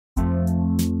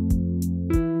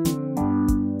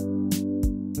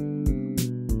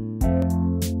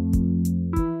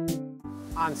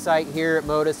on site here at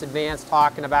Modus Advanced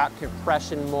talking about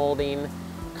compression molding,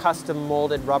 custom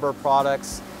molded rubber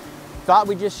products. Thought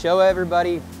we'd just show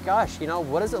everybody, gosh, you know,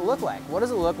 what does it look like? What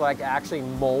does it look like to actually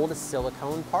mold a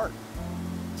silicone part?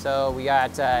 So we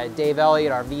got Dave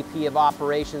Elliott, our VP of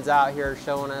Operations, out here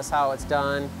showing us how it's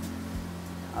done.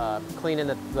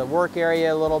 Cleaning the work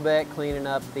area a little bit, cleaning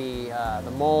up the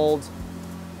mold,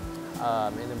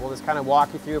 and then we'll just kind of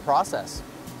walk you through a process.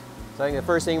 So I think the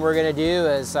first thing we're going to do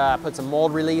is put some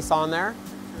mold release on there.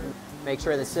 Make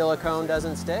sure the silicone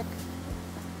doesn't stick.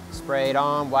 Spray it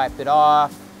on, wipe it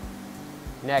off.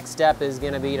 Next step is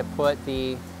going to be to put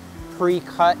the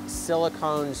pre-cut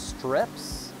silicone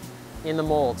strips in the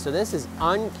mold. So this is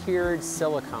uncured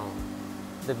silicone.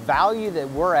 The value that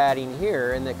we're adding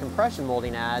here and the compression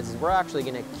molding adds is we're actually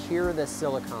going to cure the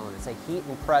silicone. It's a heat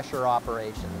and pressure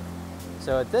operation.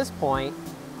 So at this point,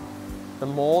 the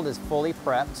mold is fully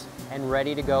prepped and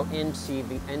ready to go into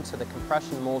the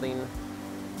compression molding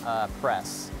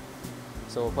press.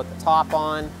 So we'll put the top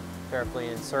on, carefully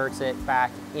inserts it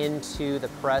back into the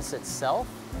press itself.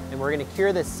 And we're going to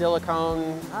cure this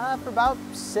silicone for about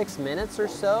 6 minutes or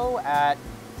so at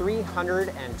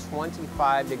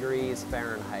 325 degrees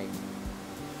Fahrenheit.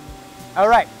 All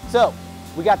right, so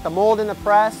we got the mold in the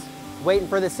press, waiting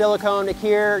for the silicone to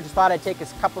cure. Just thought I'd take a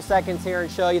couple seconds here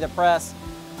and show you the press.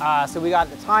 So we got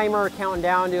the timer counting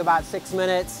down to about 6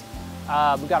 minutes.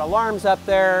 We got alarms up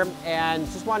there, and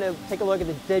just wanted to take a look at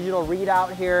the digital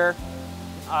readout here.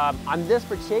 On this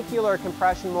particular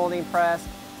compression molding press,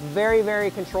 very,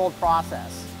 very controlled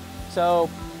process.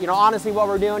 So, you know, honestly, what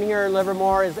we're doing here in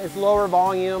Livermore is lower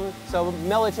volume. So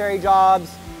military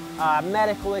jobs,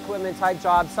 medical equipment type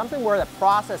jobs, something where the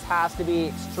process has to be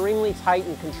extremely tight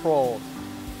and controlled.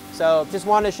 So just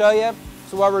wanted to show you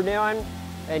what we're doing.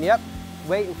 And yep,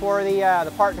 waiting for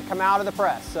the part to come out of the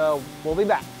press. So we'll be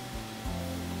back.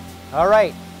 All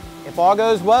right, if all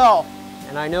goes well,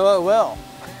 and I know it will,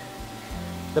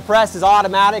 the press is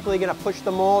automatically going to push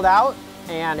the mold out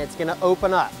and it's going to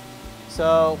open up.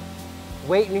 So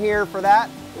waiting here for that.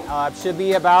 It should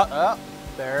be about, oh,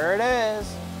 there it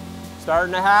is,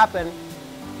 starting to happen.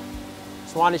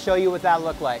 Just wanted to show you what that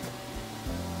looked like.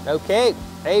 Okay,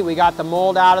 hey, we got the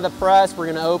mold out of the press. We're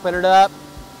going to open it up,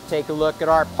 take a look at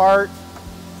our part.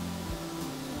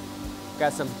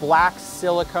 Got some black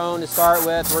silicone to start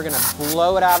with. We're going to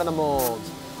blow it out of the mold.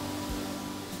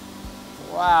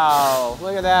 Wow,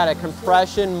 look at that, a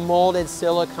compression molded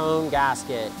silicone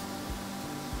gasket.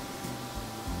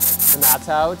 And that's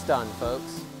how it's done,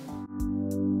 folks.